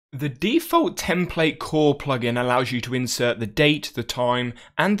The default template core plugin allows you to insert the date, the time,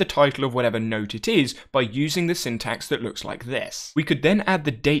 and the title of whatever note it is by using the syntax that looks like this. We could then add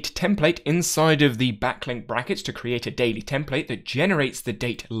the date template inside of the backlink brackets to create a daily template that generates the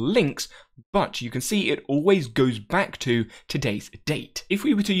date links, but you can see it always goes back to today's date. If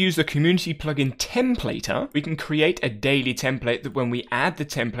we were to use the community plugin templater, we can create a daily template that when we add the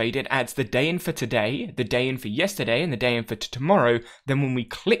template, it adds the day in for today, the day in for yesterday, and the day in for tomorrow. Then when we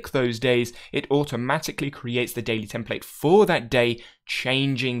click those days, it automatically creates the daily template for that day,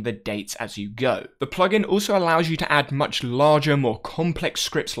 changing the dates as you go. The plugin also allows you to add much larger, more complex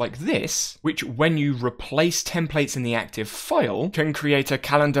scripts like this, which when you replace templates in the active file, can create a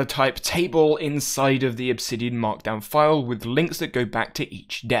calendar type table inside of the Obsidian Markdown file with links that go back to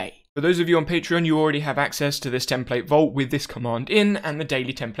each day. For those of you on Patreon, you already have access to this template vault with this command in and the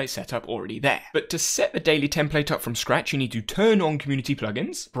daily template setup already there. But to set the daily template up from scratch, you need to turn on community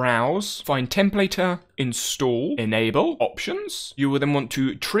plugins, browse, find templater, install, enable, options. You will then want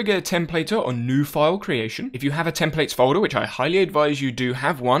to trigger templater on new file creation. If you have a templates folder, which I highly advise you do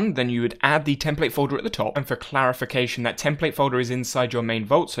have one, then you would add the template folder at the top. And for clarification, that template folder is inside your main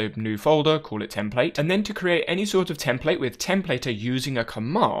vault, so new folder, call it template. And then to create any sort of template with templater using a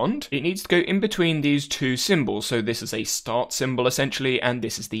command, it needs to go in between these two symbols. So this is a start symbol essentially, and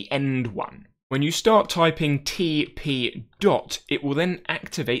this is the end one. When you start typing TP dot, it will then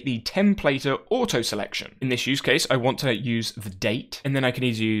activate the templater auto selection. In this use case, I want to use the date, and then I can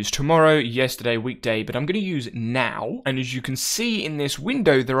either use tomorrow, yesterday, weekday, but I'm going to use now. And as you can see in this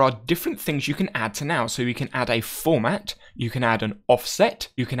window, there are different things you can add to now. So you can add a format, you can add an offset,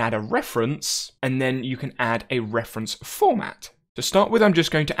 you can add a reference, and then you can add a reference format. To start with, I'm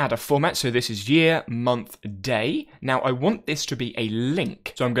just going to add a format, so this is year, month, day. Now I want this to be a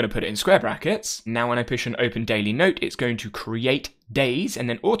link, so I'm going to put it in square brackets. Now when I push an open daily note, it's going to create days and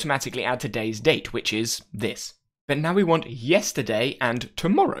then automatically add today's date, which is this. But now we want yesterday and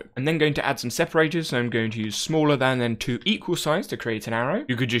tomorrow. I'm then going to add some separators, so I'm going to use smaller than and then 2 equal signs to create an arrow.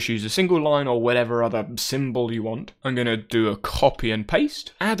 You could just use a single line or whatever other symbol you want. I'm going to do a copy and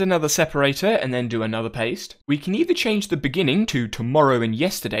paste, add another separator and then do another paste. We can either change the beginning to tomorrow and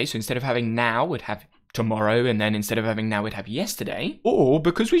yesterday, so instead of having now, we'd have tomorrow, and then instead of having now, we'd have yesterday. Or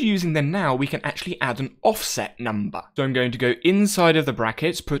because we're using the now, we can actually add an offset number. So I'm going to go inside of the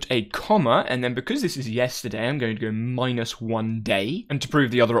brackets, put a comma, and then because this is yesterday, I'm going to go -1 day. And to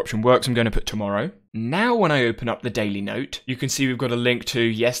prove the other option works, I'm going to put tomorrow. Now when I open up the daily note, you can see we've got a link to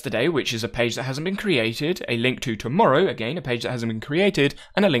yesterday, which is a page that hasn't been created, a link to tomorrow, again, a page that hasn't been created,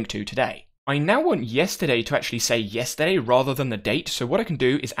 and a link to today. I now want yesterday to actually say yesterday rather than the date, so what I can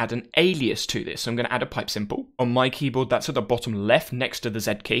do is add an alias to this. So I'm going to add a pipe symbol. On my keyboard, that's at the bottom left next to the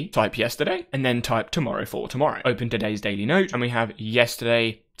Z key. Type yesterday, and then type tomorrow for tomorrow. Open today's daily note, and we have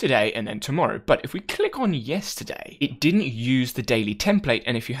yesterday, today, and then tomorrow. But if we click on yesterday, it didn't use the daily template,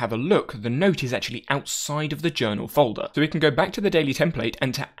 and if you have a look, the note is actually outside of the journal folder. So we can go back to the daily template,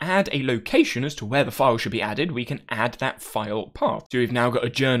 and to add a location as to where the file should be added, we can add that file path. So we've now got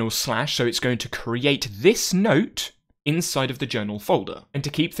a journal slash, so it's going to create this note inside of the journal folder. And to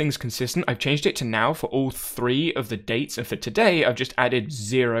keep things consistent, I've changed it to now for all 3 of the dates, and for today, I've just added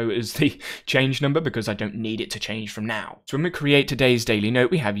 0 as the change number because I don't need it to change from now. So when we create today's daily note,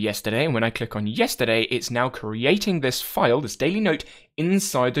 we have yesterday, and when I click on yesterday, it's now creating this file, this daily note,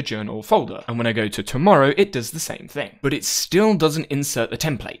 inside the journal folder. And when I go to tomorrow, it does the same thing. But it still doesn't insert the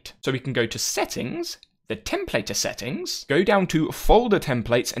template. So we can go to settings, the templater settings, go down to folder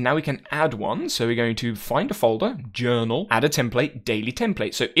templates, and now we can add one. So we're going to find a folder, journal, add a template, daily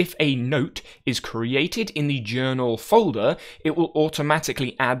template. So if a note is created in the journal folder, it will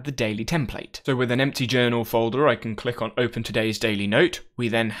automatically add the daily template. So with an empty journal folder, I can click on open today's daily note. We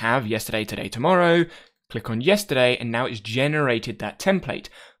then have yesterday, today, tomorrow, click on yesterday, and now it's generated that template.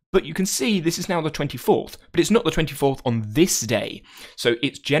 But you can see this is now the 24th, but it's not the 24th on this day. So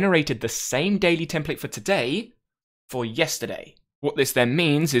it's generated the same daily template for today for yesterday. What this then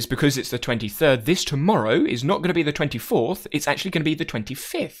means is because it's the 23rd, this tomorrow is not going to be the 24th, it's actually going to be the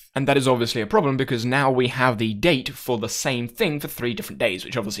 25th. And that is obviously a problem because now we have the date for the same thing for 3 different days,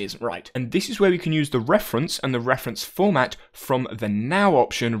 which obviously isn't right. And this is where we can use the reference and the reference format from the now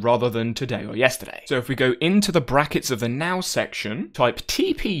option rather than today or yesterday. So if we go into the brackets of the now section, type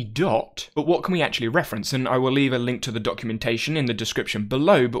TP dot, but what can we actually reference? And I will leave a link to the documentation in the description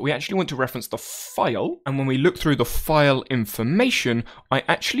below, but we actually want to reference the file. And when we look through the file information, I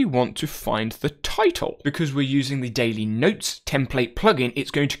actually want to find the title. Because we're using the daily notes template plugin, it's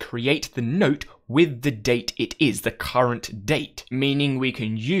going to create the note with the date it is, the current date, meaning we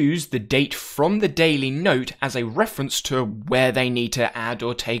can use the date from the daily note as a reference to where they need to add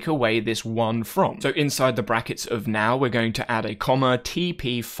or take away this one from. So inside the brackets of now, we're going to add a comma,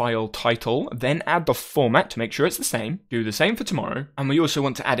 TP file title, then add the format to make sure it's the same, do the same for tomorrow, and we also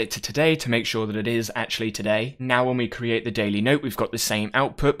want to add it to today to make sure that it is actually today. Now when we create the daily note, we've got the same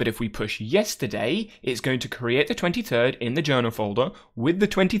output, but if we push yesterday, it's going to create the 23rd in the journal folder with the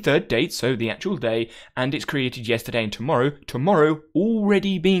 23rd date, so the actual day, and it's created yesterday and tomorrow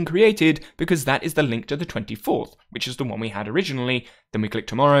already being created because that is the link to the 24th, which is the one we had originally. Then we click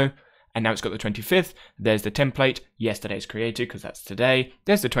tomorrow, and now it's got the 25th, there's the template, yesterday's created because that's today,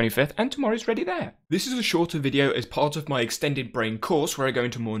 there's the 25th, and tomorrow's ready there. This is a shorter video as part of my extended brain course where I go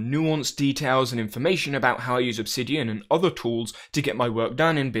into more nuanced details and information about how I use Obsidian and other tools to get my work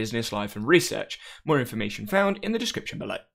done in business, life, and research. More information found in the description below.